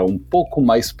Linux, que é um pouco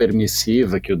mais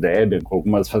permissiva que o Debian, com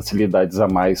algumas facilidades a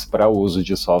mais para o uso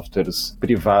de softwares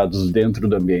privados dentro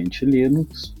do ambiente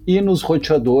Linux. E nos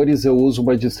roteadores eu uso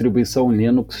uma distribuição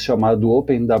Linux chamada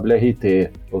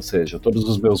OpenWRT, ou seja, todos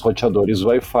os meus roteadores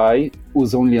Wi-Fi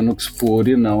usam Linux puro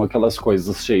e não aquelas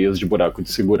coisas cheias de buraco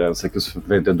de segurança que os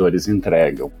vendedores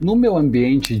entregam. No meu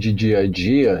ambiente de dia a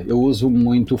dia, eu uso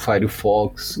muito o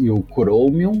Firefox e o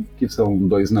Chromium, que são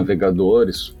 2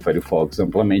 navegadores, o Firefox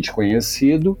amplamente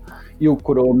conhecido, e o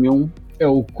Chromium é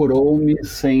o Chrome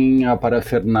sem a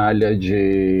parafernália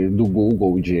do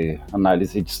Google de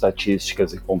análise de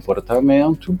estatísticas e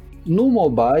comportamento. No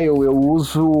mobile eu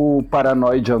uso o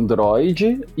Paranoid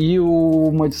Android e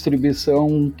uma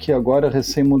distribuição que agora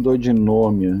recém mudou de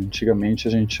nome. Antigamente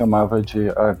a gente chamava de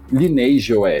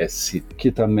Lineage OS,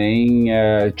 que também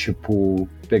é tipo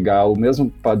pegar o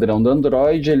mesmo padrão do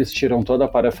Android, eles tiram toda a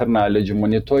parafernália de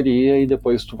monitoria e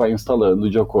depois tu vai instalando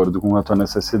de acordo com a tua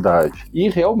necessidade. E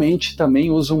realmente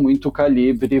também uso muito o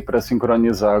Calibre para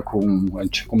sincronizar com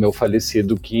o meu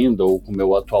falecido Kindle, com o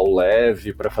meu atual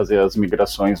Leve, para fazer as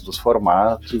migrações dos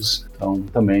formatos. Então,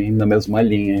 também na mesma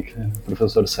linha que o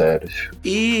professor Sérgio.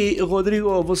 E,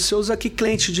 Rodrigo, você usa que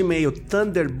cliente de e-mail?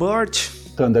 Thunderbird?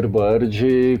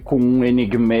 Thunderbird com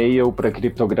Enigmail para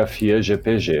criptografia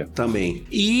GPG. Também.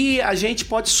 E a gente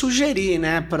pode sugerir,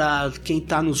 né, para quem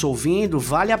está nos ouvindo,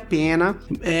 vale a pena,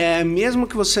 mesmo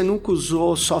que você nunca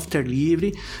usou software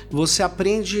livre, você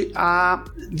aprende a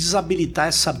desabilitar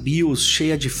essa BIOS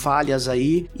cheia de falhas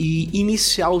aí e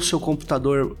iniciar o seu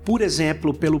computador, por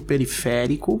exemplo, pelo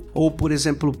periférico ou, por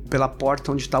exemplo, pela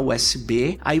porta onde está o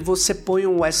USB. Aí você põe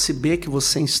um USB que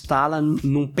você instala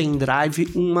num pendrive,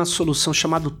 uma solução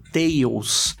chamado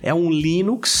Tails. É um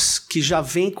Linux que já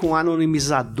vem com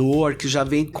anonimizador, que já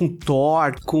vem com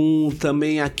Tor, com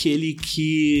também aquele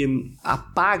que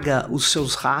apaga os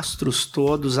seus rastros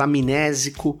todos,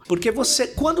 amnésico, porque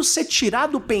quando você tirar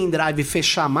do pendrive e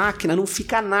fechar a máquina, não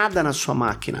fica nada na sua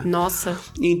máquina. Nossa.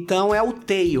 Então é o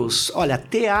Tails. Olha,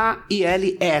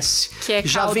 T-A-I-L-S. Que é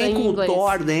já vem com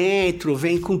Tor dentro,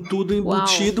 vem com tudo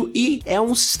embutido. Uau. E é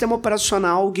um sistema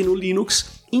operacional GNU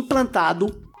Linux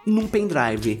implantado num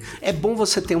pendrive. É bom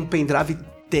você ter um pendrive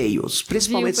Tails,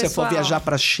 principalmente se você for viajar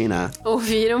pra China.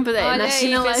 Ouviram? Olha na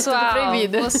China aí, lá pessoal, é tudo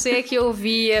proibido. Você que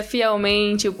ouvia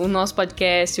fielmente o nosso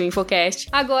podcast, o Infocast,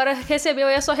 agora recebeu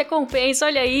aí a sua recompensa,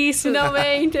 olha isso.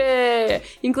 Finalmente!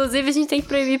 Inclusive, a gente tem que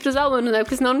proibir pros alunos, né?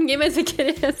 Porque senão ninguém mais vai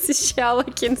querer assistir aula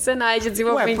aqui no Senai de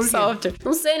desenvolvimento de software.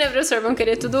 Não sei, né, professor? Vão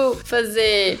querer tudo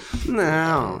fazer...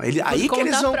 Não, aí que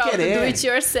eles vão querer. Do it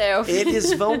yourself.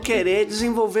 Eles vão querer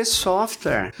desenvolver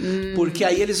software. Porque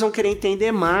aí eles vão querer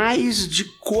entender mais de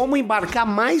como embarcar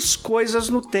mais coisas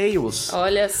no Tails.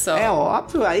 Olha só. É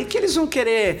óbvio, aí que eles vão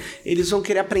querer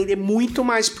aprender muito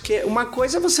mais, porque uma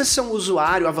coisa é você ser um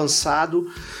usuário avançado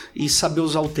e saber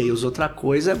usar o Tails, outra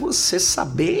coisa é você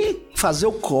saber fazer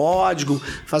o código,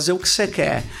 fazer o que você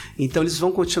quer. Então eles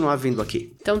vão continuar vindo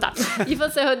aqui. Então tá. E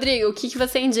você, Rodrigo, o que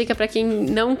você indica pra quem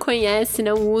não conhece,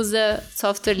 não usa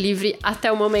software livre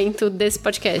até o momento desse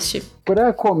podcast?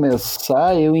 Para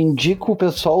começar, eu indico o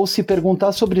pessoal se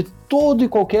perguntar sobre todo e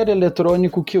qualquer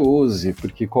eletrônico que use,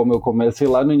 porque como eu comecei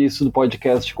lá no início do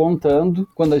podcast contando,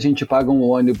 quando a gente paga um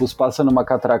ônibus, passa numa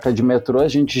catraca de metrô, a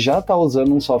gente já está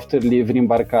usando um software livre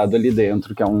embarcado ali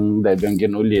dentro, que é um Debian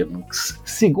GNU Linux.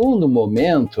 Segundo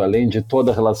momento, além de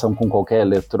toda a relação com qualquer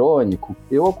eletrônico,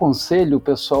 eu aconselho o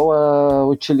pessoal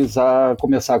a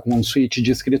começar com um switch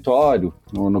de escritório,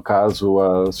 no caso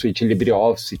a suíte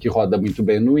LibreOffice, que roda muito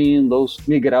bem no Windows,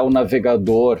 migrar o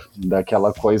navegador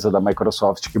daquela coisa da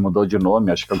Microsoft que mudou de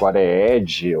nome, acho que agora é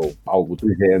Edge ou algo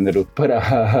do gênero,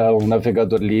 para um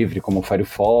navegador livre como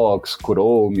Firefox,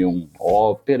 Chromium,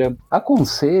 Opera.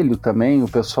 Aconselho também o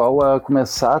pessoal a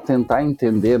começar a tentar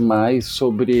entender mais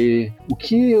sobre o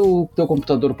que o teu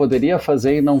computador poderia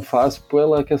fazer e não faz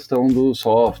pela questão dos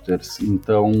softwares.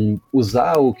 Então,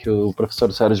 usar o que o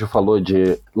professor Sérgio falou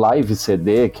de Live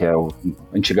CD, que é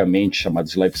antigamente chamado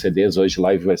de Live CDs, hoje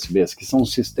Live USBs, que são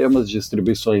sistemas de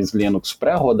distribuições Linux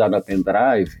para rodar na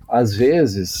pendrive, às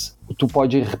vezes tu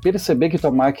pode perceber que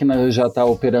tua máquina já está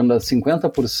operando a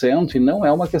 50% e não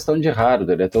é uma questão de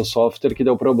hardware, é teu software que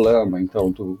deu problema.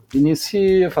 Então tu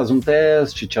inicia, faz um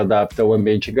teste, te adapta ao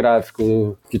ambiente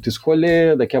gráfico que tu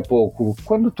escolher, daqui a pouco,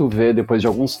 quando tu vê depois de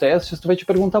alguns testes, tu vai te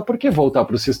perguntar por que voltar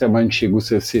para o sistema antigo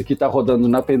se esse que está rodando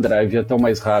na pendrive é tão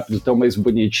mais rápido, tão mais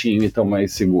bonitinho e tão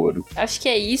mais seguro. Acho que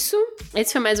é isso.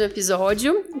 Esse foi mais um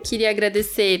episódio. Queria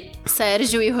agradecer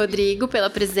Sérgio e Rodrigo pela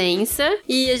presença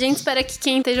e a gente espera que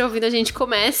quem esteja ouvindo a gente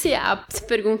comece a se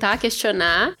perguntar,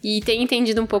 questionar e tenha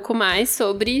entendido um pouco mais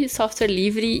sobre software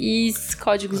livre e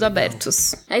códigos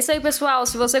abertos. É isso aí, pessoal.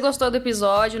 Se você gostou do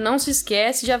episódio, não se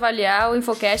esquece de avaliar o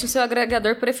Infocast no seu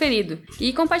agregador preferido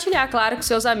e compartilhar, claro, com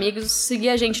seus amigos, seguir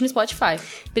a gente no Spotify.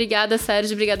 Obrigada,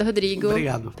 Sérgio. Obrigada, Rodrigo.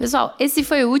 Obrigado. Pessoal, esse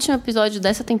foi o último episódio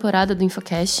dessa temporada do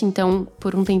Infocast, então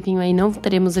por um tempinho aí não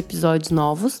teremos episódios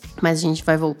novos, mas a gente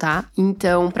vai voltar.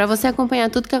 Então, pra você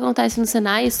acompanhar tudo que acontece no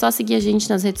Senai, é só seguir a gente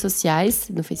nas redes sociais,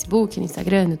 no Facebook, no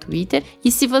Instagram, no Twitter.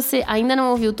 E se você ainda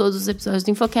não ouviu todos os episódios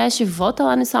do Infocast, volta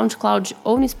lá no SoundCloud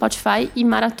ou no Spotify e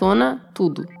maratona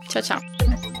tudo. Tchau, tchau.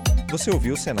 Você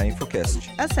ouviu o Senai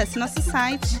Infocast. Acesse nosso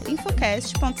site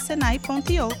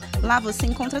infocast.senai.io. Lá você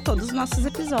encontra todos os nossos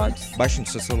episódios. Baixe no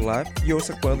seu celular e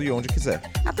ouça quando e onde quiser.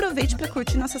 Aproveite para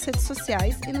curtir nossas redes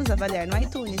sociais e nos avaliar no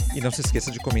iTunes. E não se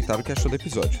esqueça de comentar o que achou do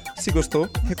episódio. Se gostou,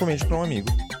 recomende para um amigo.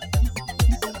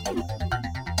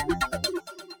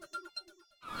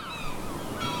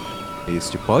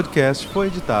 Este podcast foi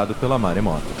editado pela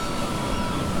Maremoto.